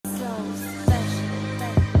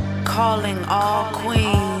calling all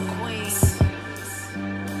queens.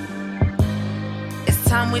 It's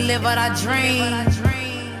time we live out our dreams.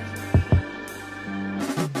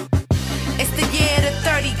 It's the year to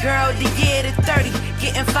 30, girl, the year to 30.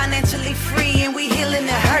 Getting financially free and we healing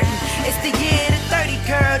and hurting. It's the year to 30,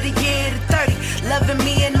 girl, the year to 30. Loving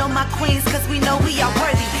me and all my queens, cause we know we are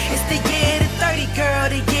worthy. It's the year to 30, girl,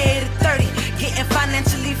 the year to 30. Getting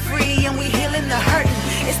financially free and we healing the hurting.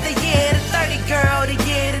 It's the year to 30, girl, the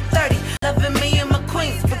year to 30. Loving me and my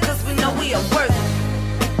queens because we know we are worthy.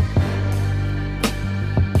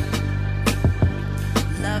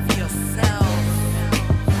 Love yourself.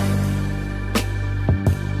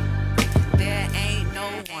 There ain't no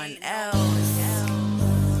one else.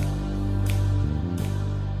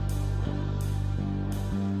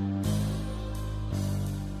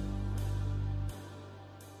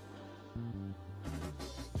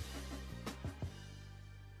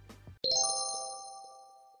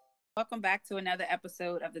 Welcome back to another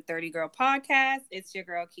episode of the 30 Girl Podcast. It's your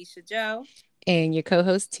girl, Keisha Joe. And your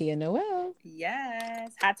co-host, Tia Noel.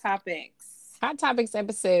 Yes. Hot Topics. Hot Topics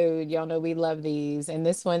episode. Y'all know we love these. And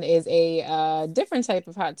this one is a different type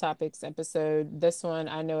of Hot Topics episode. This one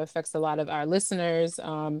I know affects a lot of our listeners.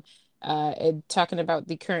 Talking about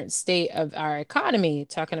the current state of our economy,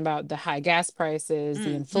 talking about the high gas prices, the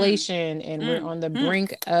inflation, and we're on the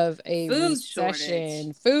brink of a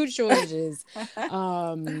recession, food shortages,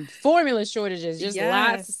 formula shortages, just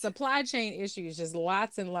lots, supply chain issues, just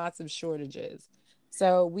lots and lots of shortages.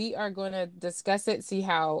 So we are going to discuss it, see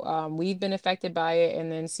how we've been affected by it, and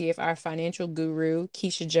then see if our financial guru,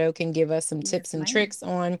 Keisha Joe, can give us some tips and tricks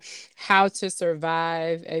on how to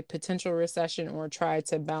survive a potential recession or try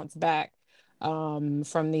to bounce back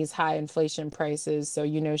from these high inflation prices. So,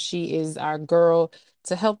 you know, she is our girl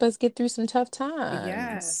to help us get through some tough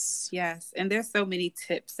times. Yes. And there's so many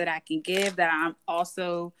tips that I can give that I'm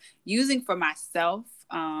also using for myself.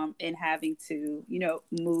 And having to, you know,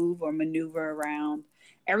 move or maneuver around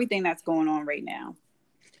everything that's going on right now.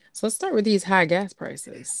 So let's start with these high gas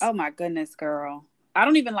prices. Oh my goodness, girl. I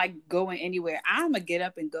don't even like going anywhere. I'm a get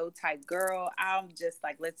up and go type girl. I'm just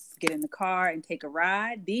like, let's get in the car and take a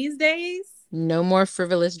ride. These days, no more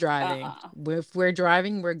frivolous driving. If we're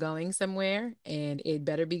driving, we're going somewhere and it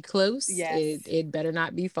better be close. Yes. It better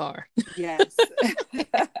not be far. Yes.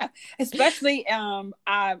 Especially,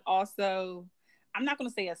 I'm not going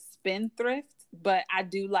to say a spendthrift, but I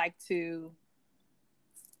do like to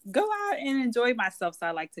go out and enjoy myself. So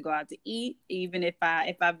I like to go out to eat, even if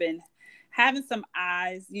I've been having some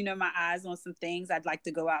eyes, you know, my eyes on some things. I'd like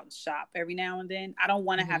to go out and shop every now and then. I don't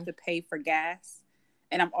want to have to pay for gas,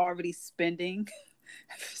 and I'm already spending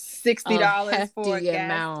 $60 for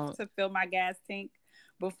gas to fill my gas tank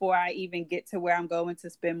before I even get to where I'm going to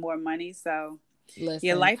spend more money. So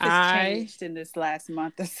your life has changed in this last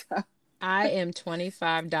month or so. I am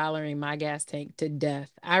 $25 my gas tank to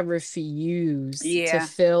death. I refuse to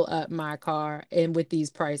fill up my car. And with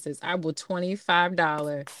these prices, I will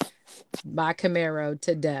 $25 my Camaro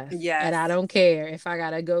to death. Yes. And I don't care if I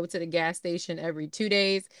got to go to the gas station every 2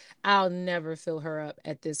 days. I'll never fill her up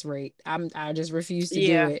at this rate. I just refuse to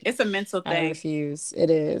do it. It's a mental thing. I refuse.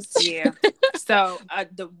 It is. Yeah. So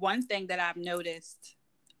the one thing that I've noticed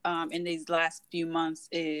in these last few months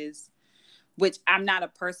is, which I'm not a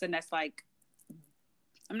person that's like,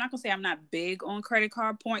 I'm not going to say I'm not big on credit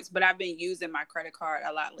card points, but I've been using my credit card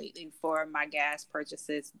a lot lately for my gas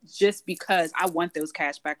purchases just because I want those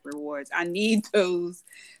cashback rewards. I need those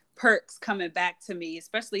perks coming back to me,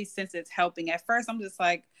 especially since it's helping. At first, I'm just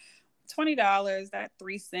like, $20, that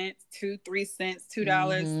 3 cents, 3 cents, $2.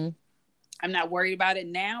 Mm-hmm. I'm not worried about it.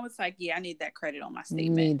 Now it's like, I need that credit on my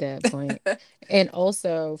statement. Need that point. And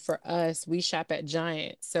also for us, we shop at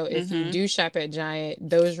Giant. So if you do shop at Giant,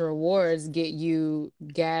 those rewards get you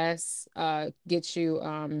gas, get you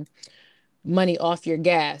money off your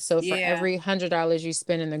gas. So for every $100 you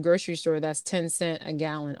spend in the grocery store, that's 10 cents a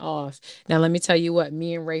gallon off. Now, let me tell you what,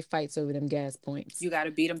 me and Ray fights over them gas points. You got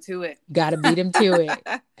to beat them to it. Got to beat them to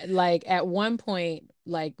it. Like at one point,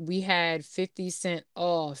 like we had 50 cents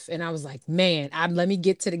off and I was like, man, let me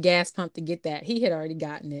get to the gas pump to get that. He had already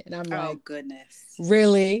gotten it. And I'm like, oh goodness,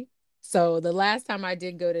 really? So the last time I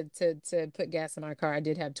did go to put gas in my car, I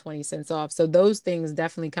did have 20 cents off. So those things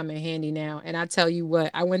definitely come in handy now. And I tell you what,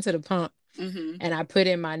 I went to the pump and I put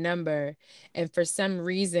in my number and for some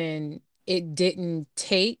reason it didn't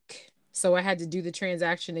take. So I had to do the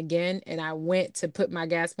transaction again and I went to put my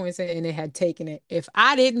gas points in and it had taken it. If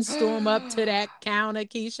I didn't storm up to that counter,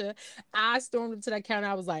 Keisha, I stormed up to that counter.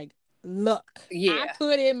 I was like, look, I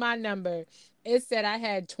put in my number It said I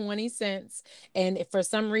had 20 cents, and for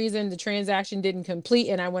some reason the transaction didn't complete.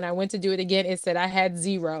 And when I went to do it again, it said I had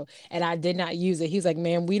zero and I did not use it. He's like,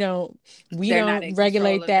 "Man, we They're not in don't control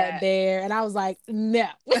regulate of that that. there." And I was like, "No."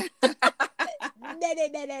 No.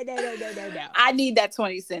 I need that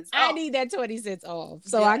 20 cents. I Oh, need that 20 cents off.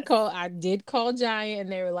 So yes. I did call Giant,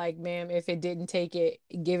 and they were like, "Ma'am, if it didn't take it,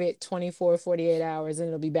 give it 24, 48 hours and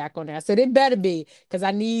it'll be back on there." I said, "It better be, because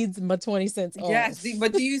I need my 20 cents Yes. off."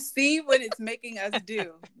 But do you see what it's making us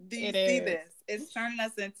do? Do you It see is. this? It's turning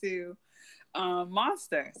us into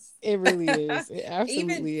monsters. It really is. It Even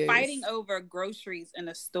absolutely fighting is. over groceries in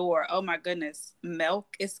a store. Oh my goodness.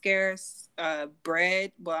 Milk is scarce.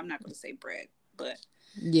 Bread. Well, I'm not going to say bread, but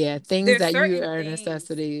Yeah, things there's that you certain are things.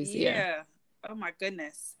 necessities. Yeah. Yeah. Oh my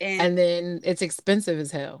goodness. And And then it's expensive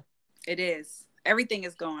as hell. it is. Everything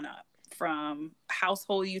is going up, from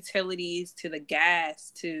household utilities to the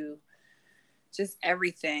gas to just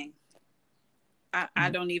everything. I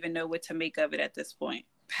Mm. don't even know what to make of it at this point.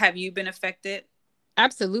 Have you been affected?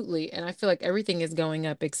 Absolutely. And I feel like everything is going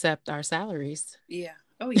up except our salaries. Yeah.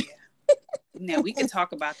 Oh yeah. Now we could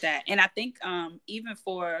talk about that. And I think even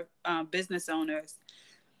for business owners,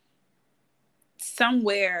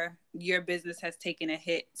 somewhere your business has taken a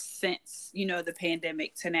hit since, the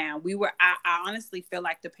pandemic to now. I honestly feel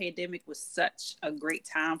like the pandemic was such a great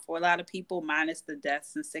time for a lot of people, minus the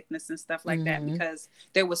deaths and sickness and stuff like that, Mm-hmm. because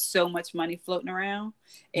there was so much money floating around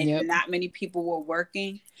and Yep. not many people were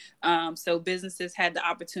working. So businesses had the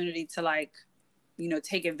opportunity to, like,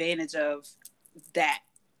 take advantage of that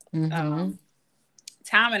Mm-hmm.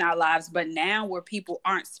 time in our lives. But now, where people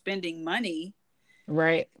aren't spending money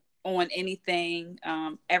Right. on anything,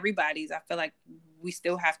 everybody's, I feel like we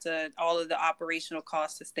still have to, all of the operational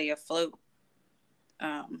costs to stay afloat.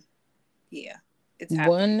 Yeah, it's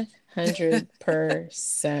happening.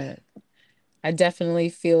 100%. I definitely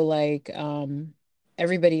feel like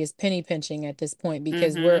everybody is penny pinching at this point,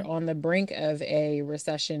 because we're Mm-hmm. on the brink of a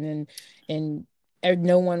recession, and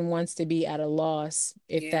no one wants to be at a loss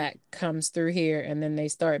if Yeah. that comes through here, and then they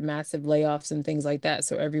start massive layoffs and things like that.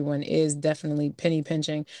 So everyone is definitely penny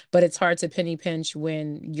pinching, but it's hard to penny pinch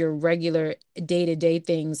when your regular day-to-day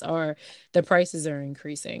things are, the prices are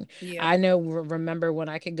increasing. Yeah. I know, remember when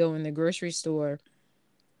I could go in the grocery store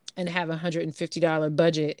and have $150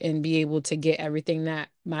 budget and be able to get everything that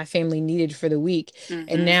my family needed for the week. And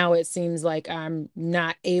Mm-hmm. now it seems like I'm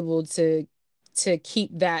not able to keep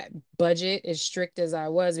that budget as strict as I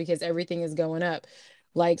was, because everything is going up.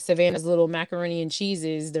 Like Savannah's little macaroni and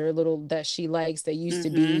cheeses, they're little that she likes, that used to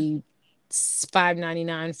Mm-hmm. be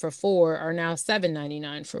 $5.99 for four, are now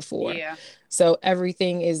 $7.99 for four. Yeah. So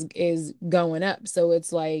everything is going up. So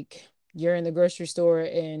it's like you're in the grocery store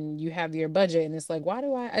and you have your budget, and it's like, why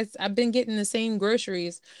do I've been getting the same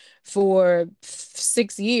groceries for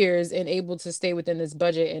 6 years and able to stay within this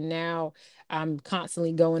budget, and now I'm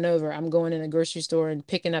constantly going over. I'm going in a grocery store and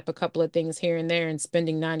picking up a couple of things here and there and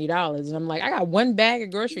spending $90. And I'm like, I got one bag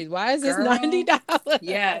of groceries. Why is this Girl. $90?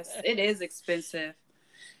 Yes, it is expensive.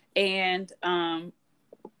 And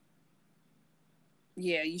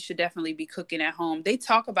yeah, you should definitely be cooking at home. They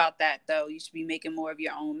talk about that, though. You should be making more of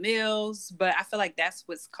your own meals. But I feel like that's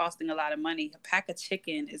what's costing a lot of money. A pack of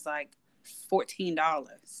chicken is like $14.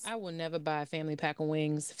 I will never buy a family pack of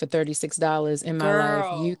wings for $36 in my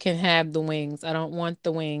life. You Girl. can have the wings. I don't want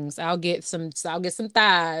the wings. I'll get some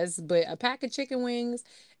thighs, but a pack of chicken wings,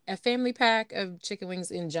 a family pack of chicken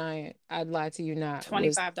wings in Giant, I'd lie to you not,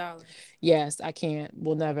 was, $25. yes, I can't.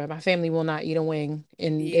 Will never. My family will not eat a wing.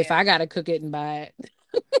 And if Yeah. I gotta cook it and buy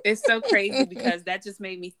It's so crazy, it. because that just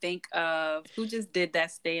made me think of who just did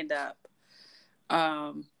that stand up.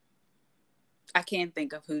 I can't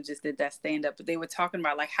think of who just did that stand up, but they were talking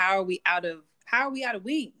about, like, how are we out of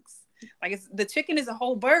wings? Like, the chicken is a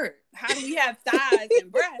whole bird. How do we have thighs and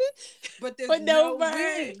breasts, but there's But no no bird.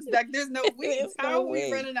 wings? Like, there's no wings. There's How no are we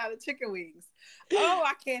wings. running out of chicken wings? Oh,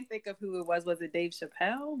 I can't think of who it was. Was it Dave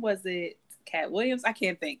Chappelle? Was it Cat Williams? I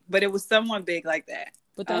can't think, but it was someone big like that.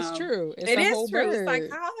 But that's true. It's It a is whole true. bird. It's like,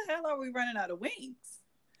 how the hell are we running out of wings?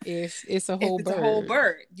 If it's a If whole it's bird. a whole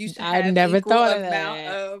bird, you should I have never equal thought of amount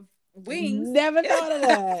that. of wings. Never thought of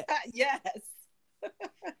that. Yes.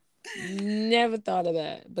 Never thought of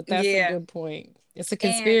that. But that's Yeah. a good point. It's a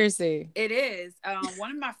conspiracy. It is.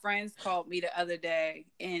 One of my friends called me the other day,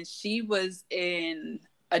 and she was in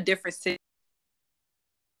a different city.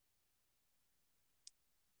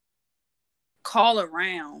 Call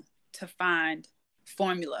around to find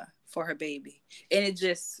formula for her baby, and it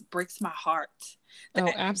just breaks my heart Oh,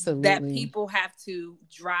 that absolutely. people have to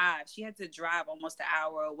drive. She had to drive almost an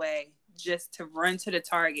hour away just to run to the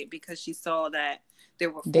Target because she saw that There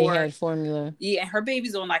were They 4. had formula. Yeah, and her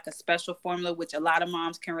baby's on like a special formula, which a lot of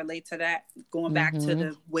moms can relate to that. Going back to Mm-hmm.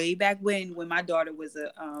 the way back when my daughter was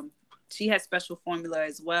she had special formula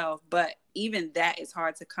as well. But even that is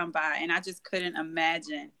hard to come by. And I just couldn't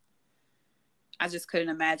imagine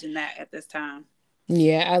that at this time.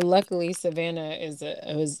 Yeah, I luckily Savannah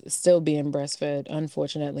was still being breastfed,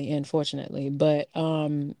 unfortunately and fortunately. But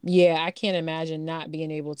yeah, I can't imagine not being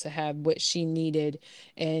able to have what she needed.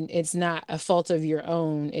 And it's not a fault of your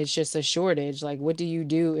own, it's just a shortage. Like, what do you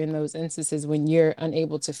do in those instances when you're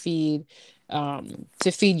unable to feed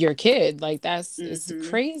your kid? Like, it's Mm-hmm.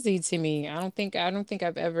 crazy to me. I don't think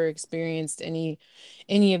I've ever experienced any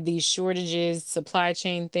of these shortages, supply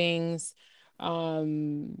chain things.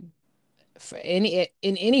 Um for in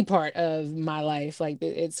any part of my life. Like,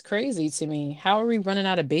 it's crazy to me. How are we running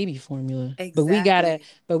out of baby formula? Exactly.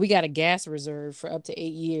 But we got a gas reserve for up to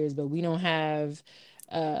 8 years, but we don't have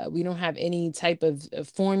any type of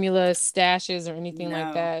formula stashes or anything like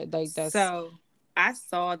No. that. Like, that's So I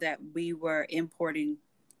saw that we were importing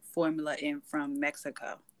formula in from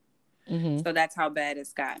Mexico. hmm So that's how bad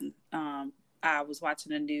it's gotten. I was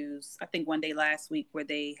watching the news, I think one day last week, where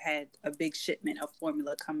they had a big shipment of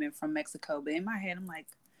formula coming from Mexico. But in my head, I'm like,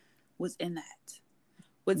 what's in that?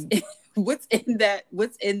 What's in, what's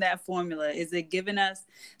in that formula? Is it giving us,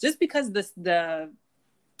 just because the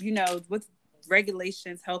with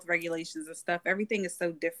regulations, health regulations and stuff, everything is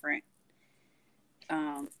so different.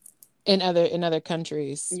 Um, in other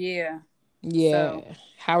countries. yeah. So Yeah.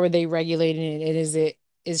 How are they regulating it? And is it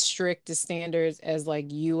as strict as standards as like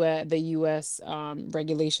the US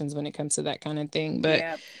regulations when it comes to that kind of thing? But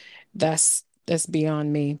yeah, that's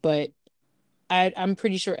beyond me. But I'm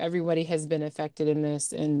pretty sure everybody has been affected in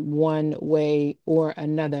this in one way or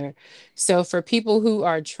another. So for people who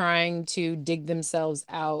are trying to dig themselves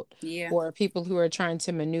out, yeah, or people who are trying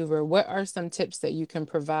to maneuver, what are some tips that you can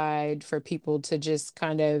provide for people to just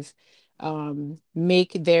kind of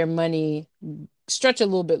make their money stretch a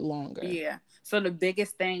little bit longer? yeah. So the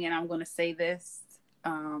biggest thing, and I'm going to say this,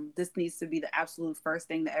 this needs to be the absolute first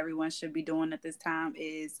thing that everyone should be doing at this time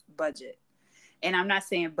is budget. And I'm not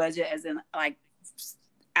saying budget as in like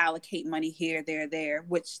allocate money here, there,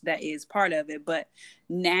 which that is part of it. But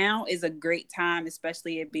now is a great time,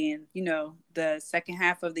 especially it being, the second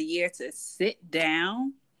half of the year, to sit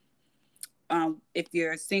down. If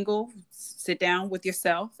you're single, sit down with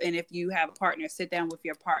yourself, and if you have a partner, sit down with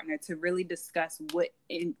your partner to really discuss what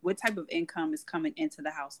type of income is coming into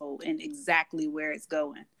the household and exactly where it's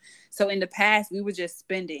going. So in the past, we were just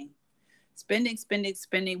spending.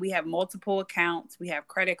 We have multiple accounts. We have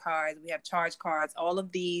credit cards. We have charge cards. All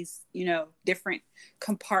of these, different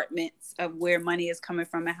compartments of where money is coming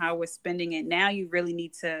from and how we're spending it. Now you really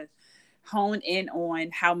need to hone in on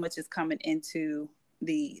how much is coming into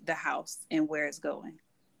the house and where it's going.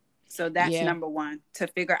 So that's Yeah, number one, to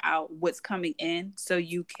figure out what's coming in so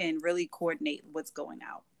you can really coordinate what's going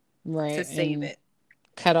out to right. save And it.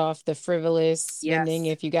 cut off the frivolous spending.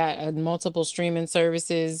 Yes. If you got multiple streaming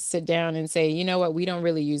services, sit down and say, you know what, we don't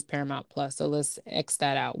really use Paramount Plus, so let's X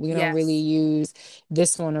that out. We don't really Yes. use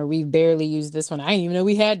this one, or we barely use this one. I didn't even know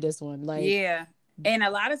we had this one. Like, Yeah. And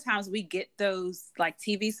a lot of times we get those like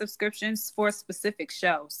TV subscriptions for a specific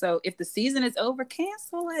show. So if the season is over,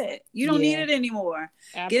 cancel it. You don't need yeah, it anymore.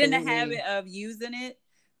 Get in the habit absolutely. of using it,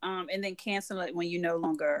 and then cancel it when you no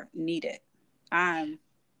longer need it. I'm,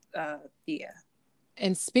 yeah.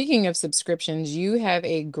 And speaking of subscriptions, you have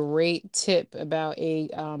a great tip about a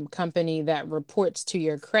company that reports to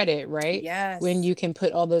your credit, right? When Yes. you can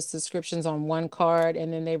put all those subscriptions on one card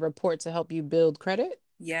and then they report to help you build credit.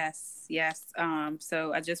 Yes, yes.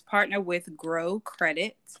 So I just partner with Grow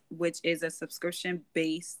Credit, which is a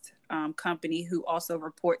subscription-based company who also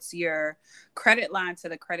reports your credit line to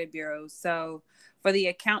the credit bureau. So for the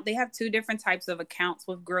account, they have two different types of accounts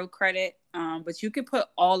with Grow Credit, but you can put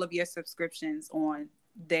all of your subscriptions on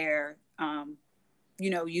their,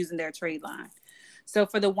 using their trade line. So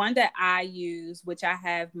for the one that I use, which I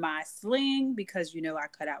have my Sling because I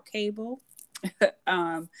cut out cable,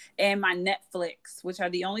 and my Netflix, which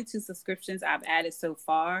are the only two subscriptions I've added so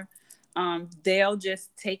far. They'll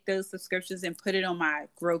just take those subscriptions and put it on my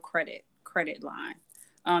Grow credit line.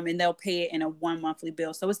 And they'll pay it in a one monthly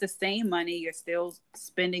bill. So it's the same money. You're still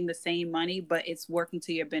spending the same money, but it's working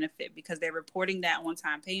to your benefit because they're reporting that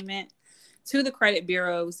on-time payment to the credit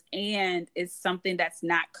bureaus. And it's something that's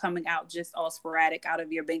not coming out just all sporadic out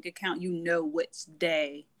of your bank account. You know which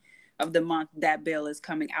day of the month that bill is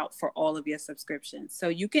coming out for all of your subscriptions. So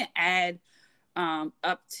you can add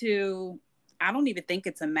up to, I don't even think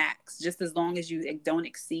it's a max, just as long as you don't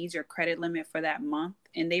exceed your credit limit for that month.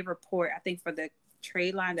 And they report, I think for the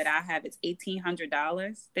trade line that I have, it's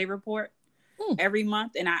 $1,800 they report Hmm. every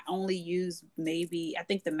month, and I only use maybe, I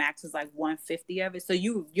think the max is like 150 of it. So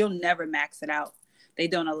you'll never max it out. They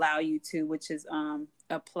don't allow you to, which is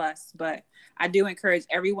a plus. But I do encourage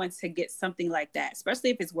everyone to get something like that,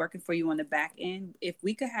 especially if it's working for you on the back end. If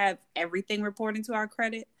we could have everything reporting to our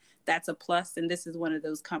credit, that's a plus. And this is one of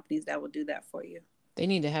those companies that will do that for you. They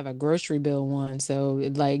need to have a grocery bill one. So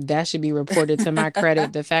like that should be reported to my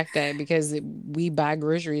credit. The fact that because we buy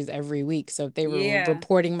groceries every week. So if they were Yeah,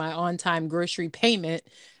 reporting my on-time grocery payment,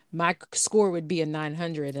 my score would be a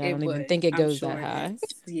 900. And I it don't even would. think it I'm goes that sure it high. is.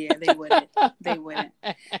 Yeah, they wouldn't. They wouldn't.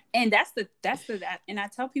 And and I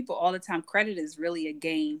tell people all the time, credit is really a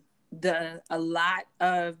game. A lot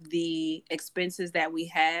of the expenses that we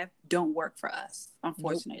have don't work for us, Nope.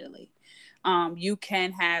 unfortunately. You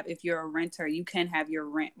can have, if you're a renter, you can have your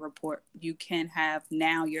rent report. You can have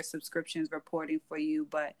now your subscriptions reporting for you.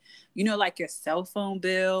 But, like your cell phone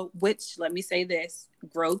bill, which, let me say this,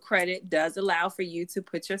 Grow Credit does allow for you to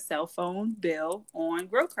put your cell phone bill on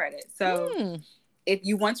Grow Credit. So Hmm. if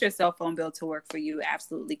you want your cell phone bill to work for you, you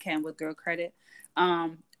absolutely can with Grow Credit.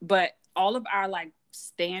 But all of our like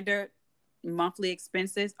standard monthly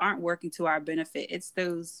expenses aren't working to our benefit. It's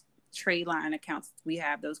those trade line accounts we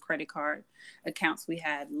have, those credit card accounts we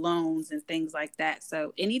had, loans and things like that.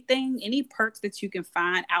 So any perks that you can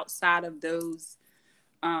find outside of those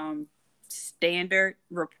standard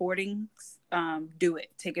reportings, do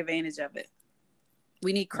it. Take advantage of it.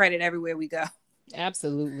 We need credit everywhere we go.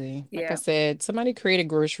 Absolutely. Like I Yeah. said, somebody create a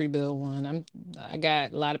grocery bill one. I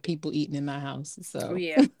got a lot of people eating in my house. Oh So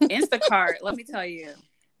yeah. Instacart, let me tell you,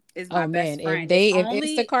 is my oh man, best friend. if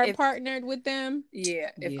Instacart partnered with them,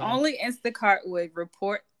 If yeah, only Instacart would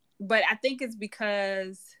report, but I think it's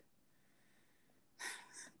because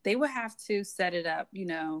they would have to set it up,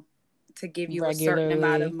 to give you a certain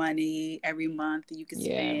amount of regularly. money every month that you can Yeah.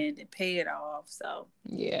 spend and pay it off. So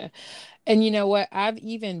Yeah. And you know what? I've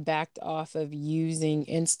even backed off of using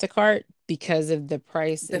Instacart because of the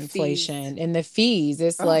price the fees. inflation and the fees.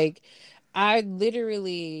 It's Oh, like I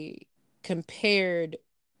literally compared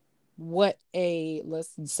what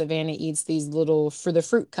Savannah eats these little for the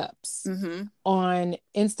fruit cups. mm-hmm. On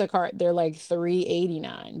Instacart, they're like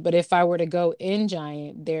 $3.89. But if I were to go in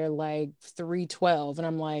Giant, they're like $3.12. And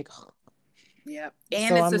I'm like, Yep. And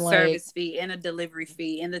so it's I'm a like, service fee and a delivery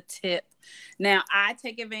fee and the tip. Now I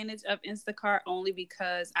take advantage of Instacart only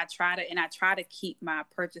because I try to keep my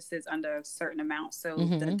purchases under a certain amount so the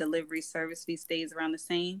mm-hmm. delivery service fee stays around the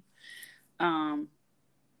same. Um,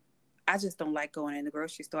 I just don't like going in the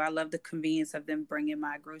grocery store. I love the convenience of them bringing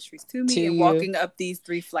my groceries to To me and you. walking up these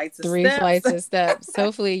 3 flights of 3 steps. flights of steps.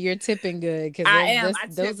 Hopefully you're tipping good because I am.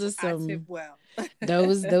 those are I tip some well.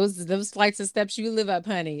 those flights of steps you live up,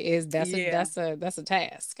 honey. Yeah. That's a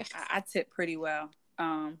task. I tip pretty well.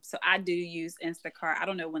 So I do use Instacart. I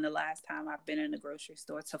don't know when the last time I've been in the grocery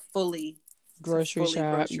store to fully Grocery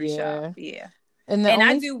shop, grocery shop. yeah. Yeah. And And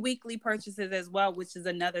I do weekly purchases as well, which is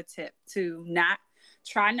another tip to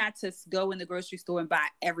try not to go in the grocery store and buy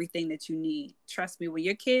everything that you need. Trust me, when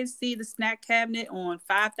your kids see the snack cabinet on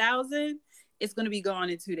 5,000, it's going to be gone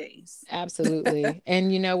in 2 days. Absolutely.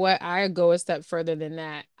 And you know what? I go a step further than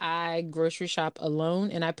that. I grocery shop alone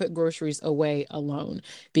and I put groceries away alone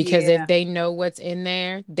because if Yeah. they know what's in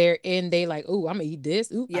there, they like, oh, I'm gonna eat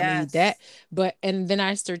this. Ooh, I'm gonna eat that. Yes. And then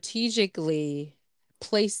I strategically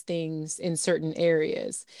place things in certain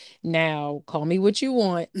areas. Now, call me what you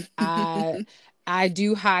want. I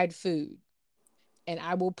do hide food and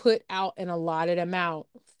I will put out an allotted amount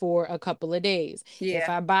for a couple of days. If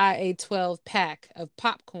Yeah. I buy a 12 pack of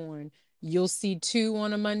popcorn, you'll see 2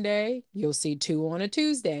 on a Monday, you'll see 2 on a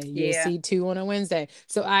Tuesday, you'll Yeah. see 2 on a Wednesday.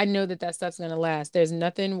 So I know that stuff's going to last. There's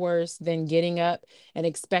nothing worse than getting up and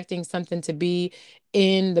expecting something to be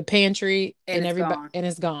in the pantry And it's gone. and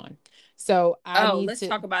it's gone. So let's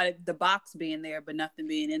talk about it. The box being there, but nothing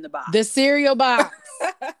being in the box. The cereal box.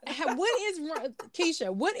 What is wrong,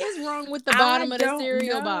 Keisha? What is wrong with the bottom of the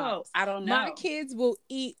cereal box? I don't know. My kids will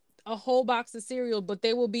eat a whole box of cereal, but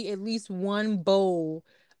there will be at least one bowl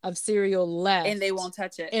of cereal left, and they won't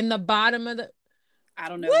touch it. In the bottom of the. I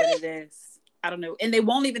don't know what it is. I don't know. And they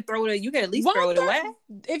won't even throw it. You can at least throw it away.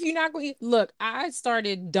 If you're not going to eat. Look, I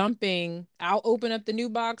started dumping. I'll open up the new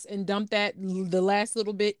box and dump the last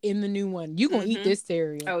little bit in the new one. You going to eat this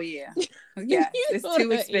cereal. Oh, yeah. Yeah. It's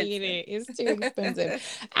too expensive. It's too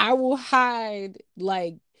expensive. I will hide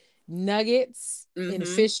like nuggets in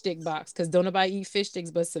fish stick box because don't nobody eat fish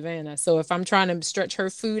sticks but Savannah. So if I'm trying to stretch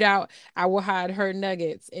her food out, I will hide her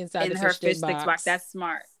nuggets inside the fish stick box. That's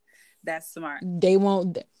smart. That's smart. They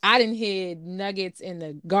won't. I didn't hid nuggets in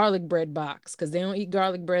the garlic bread box because they don't eat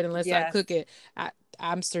garlic bread unless I Yes. cook it.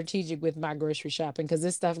 I'm strategic with my grocery shopping because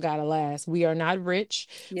this stuff gotta last. We are not rich.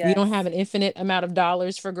 We don't have Yes. an infinite amount of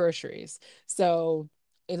dollars for groceries. So,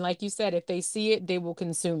 and like you said, if they see it, they will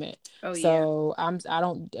consume it. Oh yeah. So I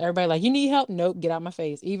don't. Everybody like, you need help? Nope. Get out my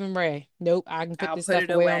face. Even Ray. Nope. I can put I'll this put stuff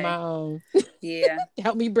it away on my away. own. Yeah.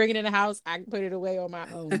 Help me bring it in the house. I can put it away on my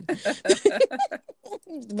own.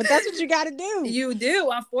 But that's what you got to do. You do.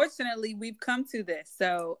 Unfortunately, we've come to this.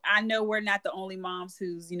 So I know we're not the only moms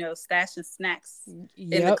who's, stashing snacks in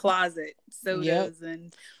the Yep. closet, Yep. sodas,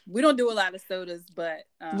 and we don't do a lot of sodas, but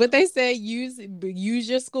What they say, use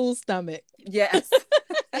your school stomach. yes.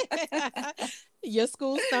 Your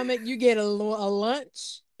school stomach, you get a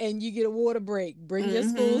lunch and you get a water break. Bring your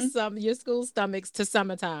school stomachs to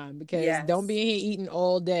summertime because don't be Yes. in here eating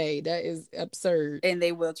all day. That is absurd. And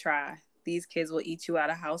they will try. These kids will eat you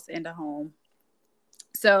out of house and a home.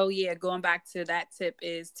 So yeah, going back to that tip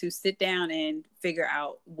is to sit down and figure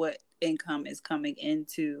out what income is coming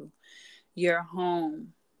into your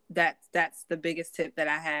home. That's the biggest tip that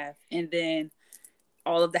I have. And then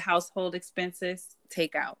all of the household expenses,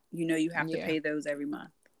 take out. You have to Yeah. pay those every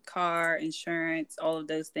month. Car, insurance, all of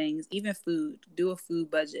those things, even food. Do a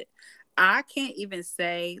food budget. I can't even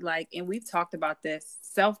say and we've talked about this,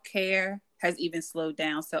 self-care has even slowed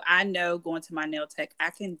down. So I know going to my nail tech, I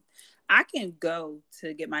can go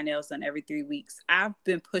to get my nails done every 3 weeks. I've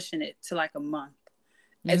been pushing it to like a month.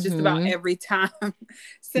 It's just about every time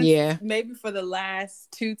since maybe for the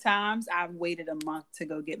last 2 times I've waited a month to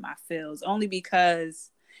go get my fills, only because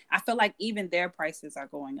I feel like even their prices are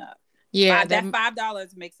going up. Yeah, that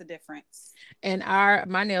 $5 makes a difference. And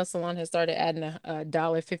my nail salon has started adding a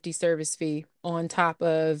 $1.50 service fee on top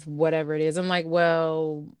of whatever it is. I'm like,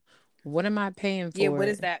 well, what am I paying for? Yeah, what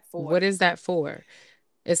is that for? What is that for?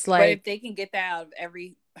 It's But if like, they can get that out of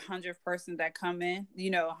every 100th person that come in,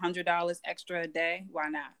 $100 extra a day, why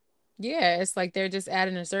not? yeah, it's like they're just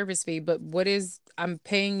adding a service fee. But I'm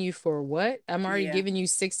paying you for what? I'm already Yeah. giving you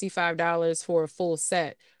 $65 for a full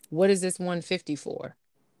set. What is this $150 for?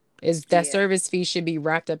 Is that Yeah. service fee should be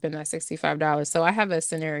wrapped up in that $65. So I have a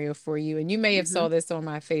scenario for you, and you may have saw this on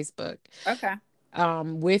my Facebook. Okay.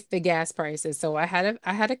 With the gas prices. So I had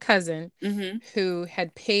a cousin who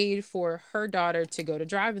had paid for her daughter to go to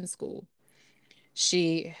driving school.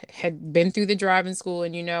 She had been through the driving school,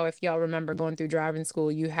 and if y'all remember going through driving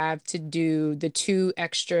school, you have to do the 2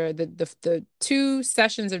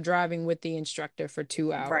 sessions of driving with the instructor for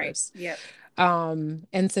 2 hours. Right. Yep.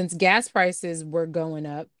 And since gas prices were going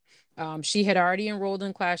up, she had already enrolled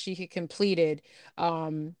in class. She had completed.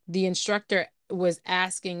 The instructor was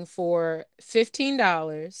asking for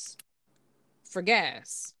 $15 for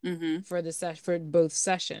gas for for both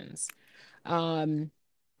sessions,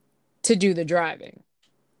 to do the driving.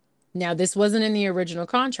 Now, this wasn't in the original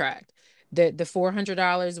contract. The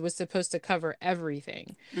 $400 was supposed to cover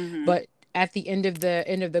everything, but at the end of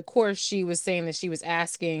the course, she was saying that she was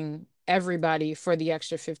asking everybody for the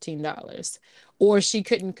extra $15, or she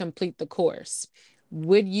couldn't complete the course.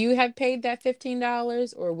 Would you have paid that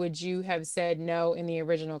 $15, or would you have said no? In the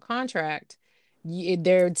original contract,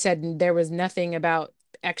 there said there was nothing about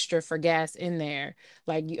extra for gas in there.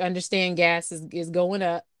 Like, you understand gas is going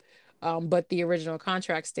up, but the original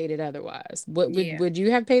contract stated otherwise. Would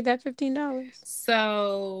you have paid that $15?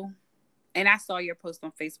 So, and I saw your post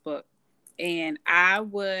on Facebook, and I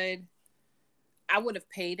would have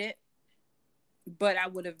paid it, but I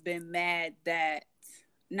would have been mad that,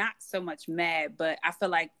 not so much mad, but I feel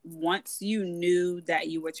like once you knew that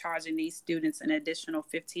you were charging these students an additional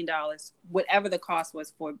 $15, whatever the cost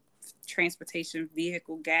was for transportation,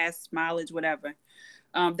 vehicle, gas, mileage, whatever,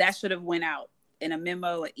 that should have went out in a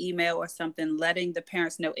memo, an email, or something, letting the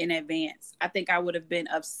parents know in advance. I think I would have been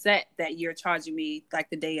upset that you're charging me like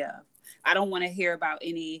the day of. I don't want to hear about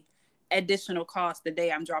any additional cost the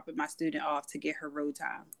day I'm dropping my student off to get her road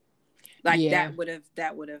time. That would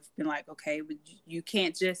have been like, okay, but you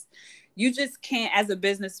just can't, as a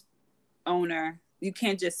business owner, you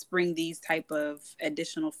can't just spring these type of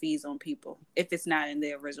additional fees on people if it's not in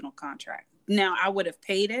the original contract. Now, I would have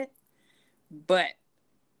paid it, but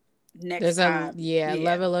next time,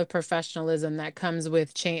 level of professionalism that comes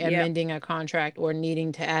with amending a contract or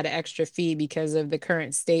needing to add an extra fee because of the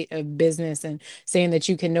current state of business, and saying that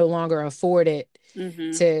you can no longer afford it.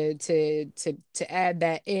 To add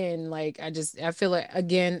that in, like, I feel like,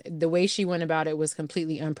 again, the way she went about it was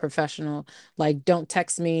completely unprofessional. Like, don't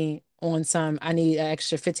text me on I need an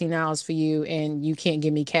extra $15 for you and you can't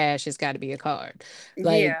give me cash. It's got to be a card.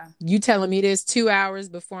 Like, you telling me this 2 hours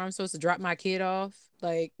before I'm supposed to drop my kid off?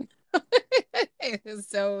 Like,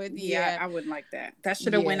 So Yeah, yeah, I wouldn't like that. That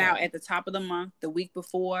should have went yeah. out at the top of the month, the week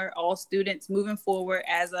before. All students moving forward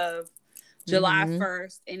as of July Mm-hmm.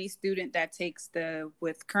 1st, any student that takes the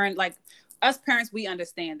with current, like us parents, we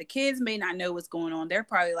understand. The kids may not know what's going on. They're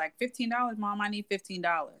probably like $15, mom, I need $15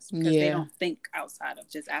 because they Yeah. don't think outside of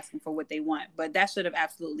just asking for what they want. But that should have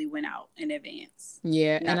absolutely went out in advance,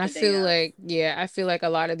 Yeah, and not I the day feel of. like, yeah, I feel like a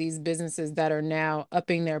lot of these businesses that are now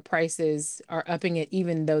upping their prices are upping it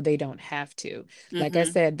even though they don't have to. Like I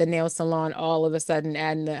Mm-hmm. said, the nail salon all of a sudden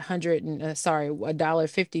adding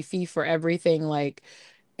 $1.50 fee for everything, like,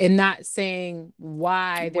 and not saying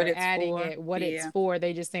why What they're it's adding for. it, what it's Yeah. for.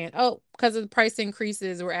 They just saying, oh, because of the price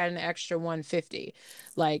increases, we're adding an extra 150.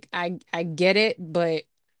 Like I get it, but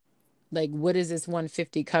like what is this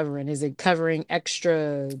 150 covering? Is it covering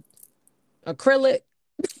extra acrylic?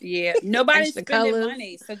 Yeah, nobody's Extra spending colors.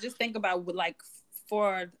 money. So just think about like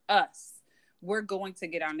for us, we're going to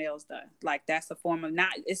get our nails done. Like that's a form of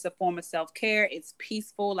not it's a form of self-care. It's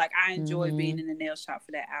peaceful. Like I enjoy being Hmm. in the nail shop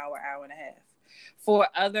for that hour, hour and a half. For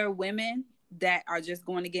other women that are just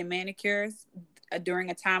going to get manicures during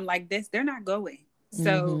a time like this, they're not going.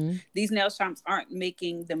 So Hmm. these nail shops aren't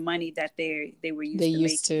making the money that they were They used to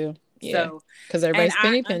used making. to. Yeah. So Because and everybody's I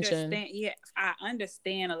penny pinching. understand, yeah, I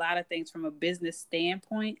understand a lot of things from a business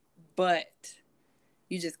standpoint, but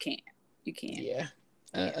you just can't. You can't. Yeah.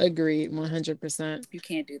 Yeah, Agreed 100%. you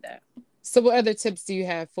can't do that. So what other tips do you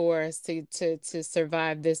have for us to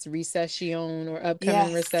survive this recession or upcoming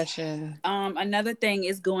Yes. recession? Another thing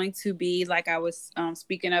is going to be like I was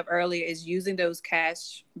speaking of earlier is using those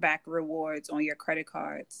cash back rewards on your credit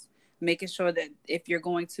cards. Making sure that if you're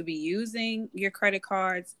going to be using your credit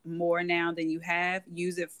cards more now than you have,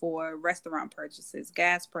 use it for restaurant purchases,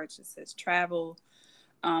 gas purchases, travel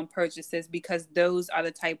purchases, because those are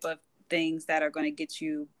the type of things that are going to get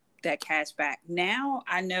you that cash back. Now,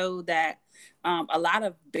 I know that a lot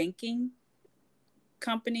of banking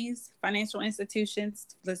companies, financial institutions,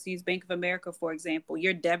 let's use Bank of America, for example,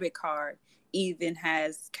 your debit card even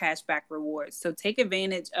has cashback rewards. So take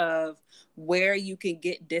advantage of where you can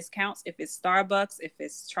get discounts. If it's Starbucks, if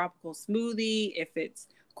it's Tropical Smoothie, if it's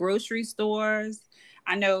grocery stores.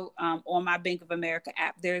 I know on my Bank of America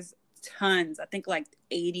app, there's tons, I think like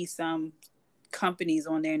 80 some companies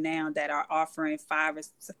on there now that are offering 5%,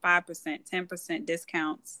 10%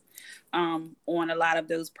 discounts on a lot of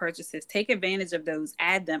those purchases. Take advantage of those.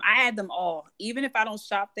 Add them. I add them all, even if I don't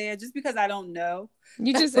shop there, just because I don't know.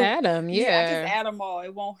 You just add them, Yeah, I just yeah. add them all.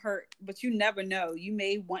 It won't hurt, but you never know. You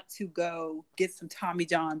may want to go get some Tommy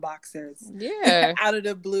John boxers Yeah. out of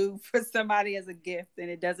the blue for somebody as a gift, and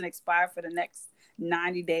it doesn't expire for the next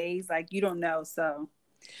 90 days. Like you don't know, so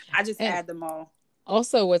I just And add them all.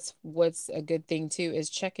 also, what's a good thing too is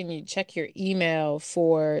check your email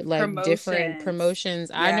for like different Promotions.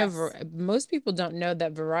 promotions. I know Yes. most people don't know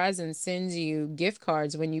that Verizon sends you gift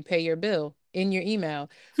cards when you pay your bill in your email.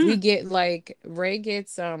 We Hmm. get like Ray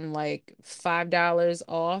gets like $5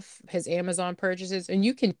 off his Amazon purchases, and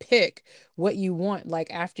you can pick what you want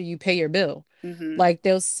like after you pay your bill. Mm-hmm. Like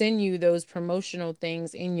they'll send you those promotional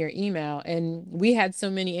things in your email. And we had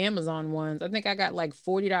so many Amazon ones. I think I got like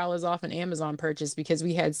 $40 off an Amazon purchase because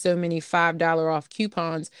we had so many $5 off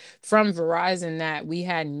coupons from Verizon that we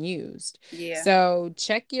hadn't used. Yeah. So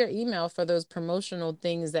check your email for those promotional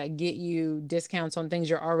things that get you discounts on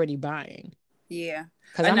things you're already buying. Yeah.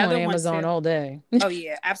 Because I'm on Another one Amazon too. all day. Oh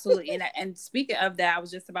yeah, absolutely. And speaking of that, I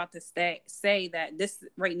was just about to say that this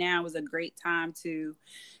right now is a great time to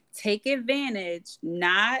take advantage,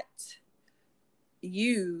 not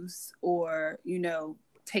use or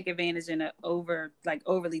take advantage in a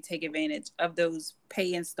overly take advantage of those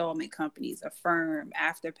pay installment companies, Affirm,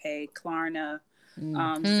 Afterpay, Klarna, Hmm.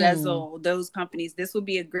 Zezzle, those companies. This would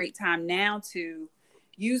be a great time now to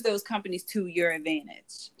use those companies to your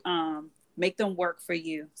advantage. Make them work for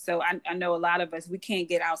you. So I know a lot of us, we can't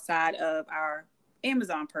get outside of our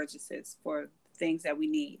Amazon purchases for things that we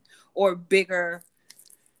need or bigger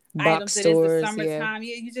Box items. It is the stores, yeah. summertime.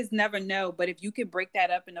 Yeah, you just never know. But if you could break that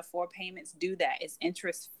up into 4 payments, do that. It's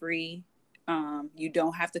interest free. You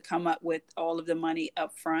don't have to come up with all of the money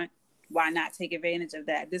up front. Why not take advantage of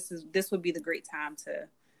that? This would be the great time to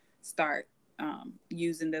start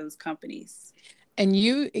using those companies. And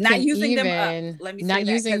you Not can using them up. even Let me not say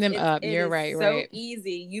that using because them it up. it You're is right, so right.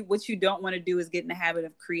 easy. What you don't want to do is get in the habit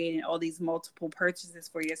of creating all these multiple purchases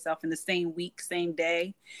for yourself in the same week, same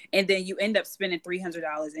day, and then you end up spending $300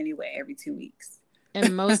 anyway every 2 weeks.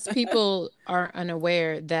 And most people are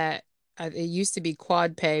unaware that it used to be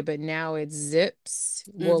quad pay, but now it's Zips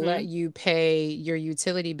will let Mm-hmm. you pay your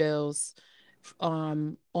utility bills.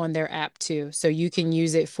 on their app too. So you can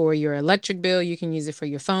use it for your electric bill, you can use it for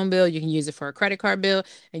your phone bill, you can use it for a credit card bill,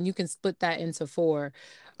 and you can split that into four.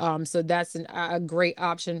 So that's a great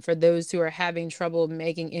option for those who are having trouble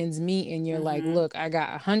making ends meet. And you're like, Mm-hmm. look, I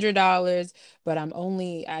got $100, but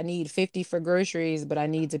I need 50 for groceries, but I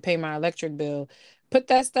need to pay my electric bill. Put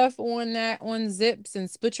that stuff on Zips and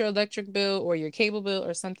split your electric bill or your cable bill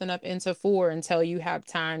or something up into four until you have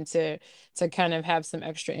time to kind of have some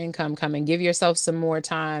extra income coming. Give yourself some more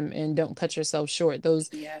time and don't cut yourself short. These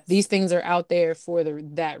Yes. things are out there for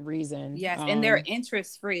that reason. Yes, and they're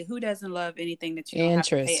interest free. Who doesn't love anything that you don't have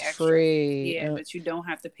to pay Interest extra? free. Yeah, that you don't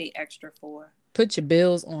have to pay extra for. Put your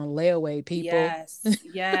bills on layaway, people. Yes,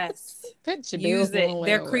 yes. Put your bills Use on it.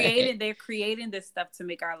 layaway. They're creating this stuff to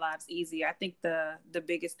make our lives easier. I think the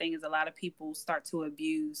biggest thing is a lot of people start to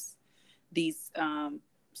abuse these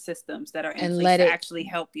systems that are in And place let to it actually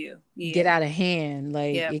help you. get Yeah. out of hand.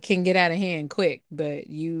 Like Yep. it can get out of hand quick, but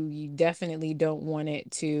you definitely don't want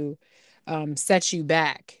it to set you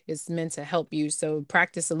back. It's meant to help you. So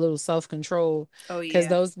practice a little self-control Oh because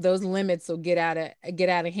yeah. those limits will get out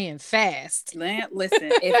of hand fast.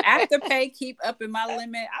 Listen, if Afterpay keep up in my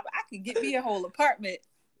limit, I could get me a whole apartment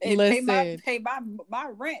and Listen, pay my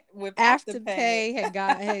rent with Afterpay.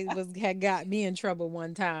 Afterpay had got me in trouble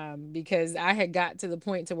one time because I had got to the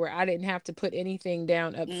point to where I didn't have to put anything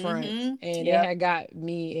down up front, Mm-hmm. and it Yep. had got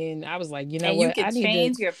me in. I was like, you know And you what? could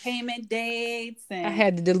change your payment dates I and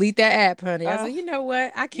had to delete that app, honey. I said, oh you know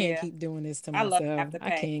what? I can't yeah. keep doing this to I love myself. I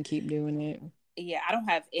Afterpay. can't keep doing it. Yeah, I don't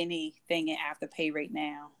have anything in Afterpay right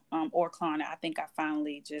now. Or Klarna. I think I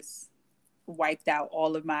finally just wiped out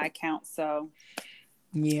all of my accounts. So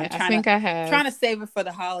Yeah, I'm I think I have. trying to save it for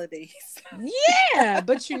the holidays. Yeah,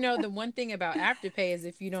 but the one thing about Afterpay is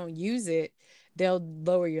if you don't use it, they'll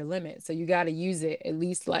lower your limit. So you got to use it at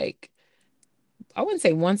least like I wouldn't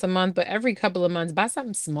say once a month, but every couple of months, buy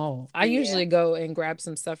something small. I Yeah. usually go and grab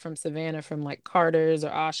some stuff from Savannah from like Carter's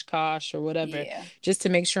or Oshkosh or whatever, Yeah. just to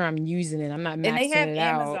make sure I'm using it. I'm not And they maxing have it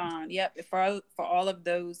out. Amazon. Yep. For all of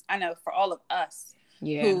those, I know for all of us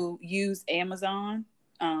Yeah, who use Amazon,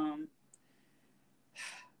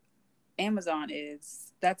 Amazon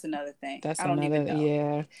is that's another thing. that's I don't even another, know.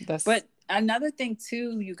 yeah, that's, But another thing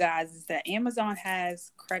too, you guys, is that Amazon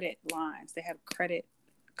has credit lines. They have credit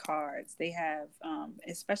cards. They have,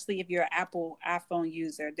 especially if you're an Apple iPhone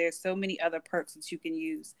user, there's so many other perks that you can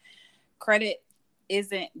use. Credit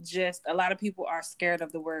isn't just a lot of people are scared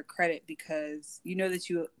of the word credit because you know that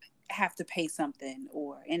you have to pay something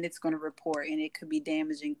and it's going to report and it could be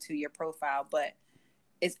damaging to your profile, but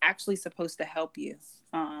it's actually supposed to help you.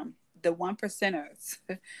 The one percenters,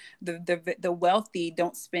 the wealthy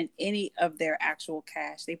don't spend any of their actual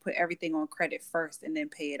cash. They put everything on credit first and then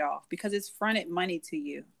pay it off because it's fronted money to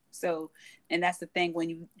you. So, and that's the thing when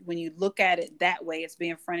you look at it that way, it's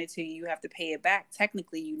being fronted to you. You have to pay it back.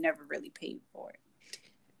 Technically, you never really paid for it.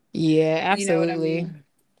 yeah, You know what I absolutely. mean?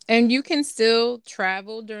 And you can still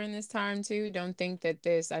travel during this time too. Don't think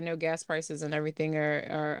that I know gas prices and everything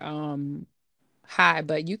are high,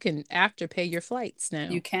 but you can after pay your flights You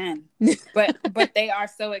now. can, but they are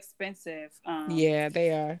so expensive. Yeah,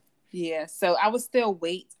 they are. Yeah, so I would still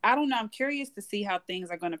wait. I don't know. I'm curious to see how things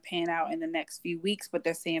are going to pan out in the next few weeks, but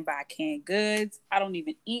they're saying buy canned goods. I don't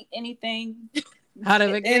even eat anything Out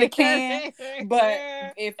of a in a good. can, but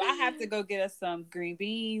if I have to go get us some green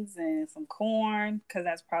beans and some corn, because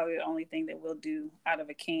that's probably the only thing that we'll do out of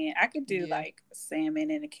a can. I could do Yeah. like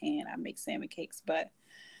salmon in a can. I make salmon cakes, but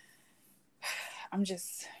I'm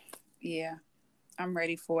just, yeah, I'm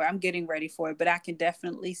ready for it. I'm getting ready for it, but I can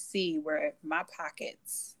definitely see where my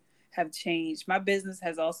pockets have changed. My business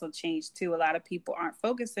has also changed too. A lot of people aren't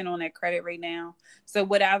focusing on their credit right now. So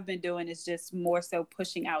what I've been doing is just more so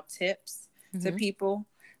pushing out tips to Hmm. people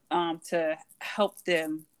to help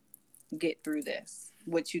them get through this.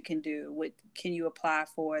 What you can do, what can you apply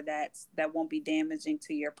for that won't be damaging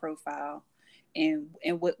to your profile, and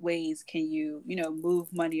in what ways can you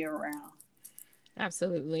move money around so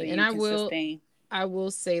Absolutely. And you can sustain. I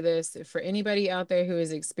will say this for anybody out there who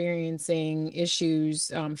is experiencing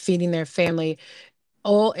issues feeding their family,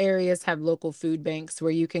 all areas have local food banks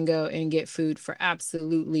where you can go and get food for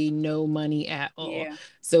absolutely no money at all. Yeah,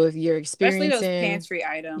 So if you're especially those experiencing, pantry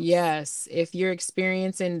items. yes, if you're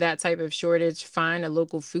experiencing that type of shortage, find a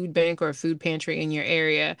local food bank or a food pantry in your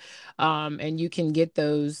area, and you can get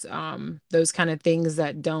those kind of things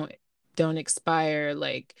that don't expire,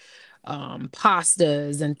 like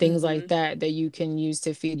pastas and things like Hmm. that that you can use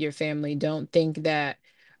to feed your family. Don't think that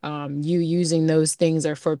you using those things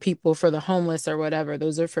are for people, for the homeless or whatever.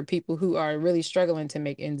 Those are for people who are really struggling to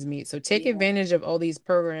make ends meet. So take Yeah. advantage of all these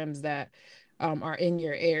programs that are in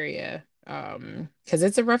your area. Because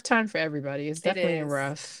it's a rough time for everybody. It's It definitely a is.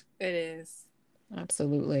 rough. It is.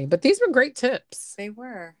 Absolutely. But these were great tips. They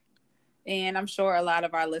were. And I'm sure a lot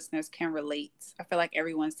of our listeners can relate. I feel like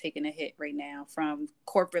everyone's taking a hit right now from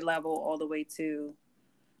corporate level all the way to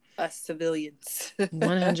us civilians.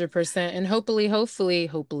 100%. And hopefully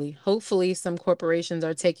some corporations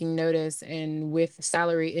are taking notice, and with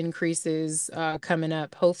salary increases coming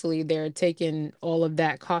up, hopefully they're taking all of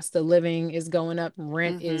that. Cost of living is going up,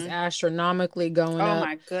 rent is Mm-hmm. astronomically going Oh up.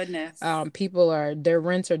 my goodness. Their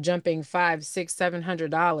rents are jumping $500, $600,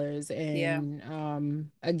 $700. Yeah.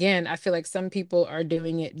 And again, I feel like some people are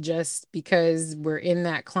doing it just because we're in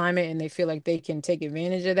that climate and they feel like they can take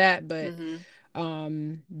advantage of that. But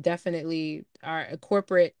Mm-hmm. definitely our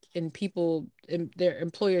corporate and people and their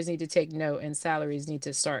employers need to take note, and salaries need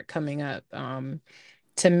to start coming up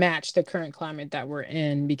to match the current climate that we're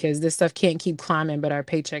in, because this stuff can't keep climbing but our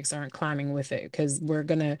paychecks aren't climbing with it, because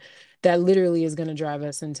that literally is gonna drive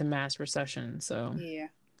us into mass recession. So Yeah.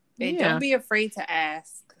 And don't yeah. be afraid to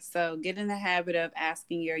ask. So get in the habit of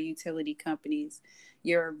asking your utility companies,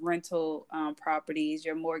 your rental properties,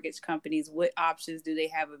 your mortgage companies, what options do they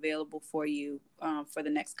have available for you for the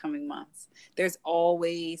next coming months. There's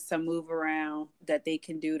always some move around that they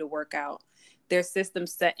can do to work out. There's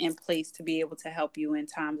systems set in place to be able to help you in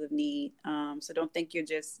times of need. So don't think you're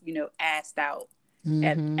just, asked out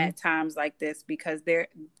Mm-hmm. at times like this, because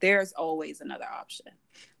there's always another option.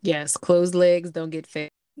 Yes, closed legs don't get fed.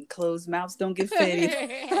 Closed mouths don't get fed.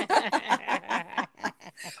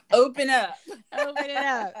 Open up. Open it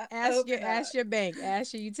up. Open up. Ask your bank.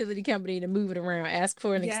 Ask your utility company to move it around. Ask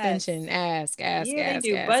for an Yes. extension. Ask, ask, Yeah, they ask,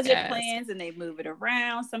 do ask, budget ask. plans and they move it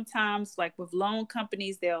around. Sometimes, like with loan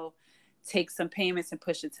companies, they'll take some payments and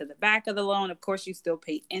push it to the back of the loan. Of course, you still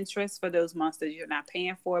pay interest for those months that you're not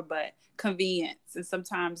paying for, but convenience. And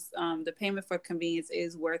sometimes the payment for convenience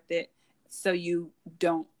is worth it, so you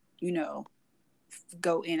don't, you know,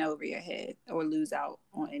 go in over your head or lose out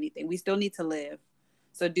on anything. We still need to live.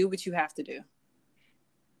 So do what you have to do.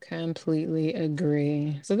 Completely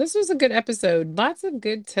agree. So this was a good episode. Lots of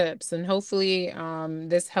good tips, and hopefully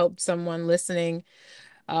this helped someone listening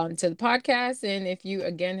to the podcast. And if you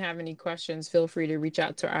again have any questions, feel free to reach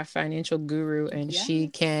out to our financial guru, and she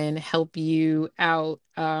Yes. can help you out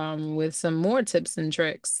with some more tips and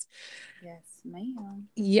tricks. Yes, ma'am.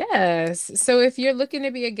 Yes. So if you're looking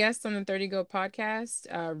to be a guest on the 30 Go podcast,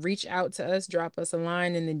 reach out to us, drop us a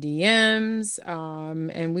line in the DMs.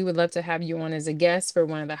 And we would love to have you on as a guest for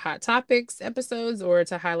one of the hot topics episodes, or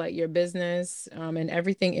to highlight your business, and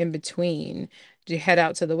everything in between. You head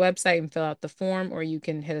out to the website and fill out the form, or you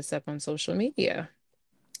can hit us up on social media.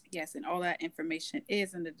 Yes, and all that information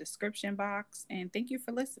is in the description box. And thank you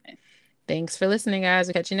for listening. Thanks for listening, guys.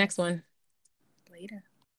 We'll catch you next Yes. one. Later.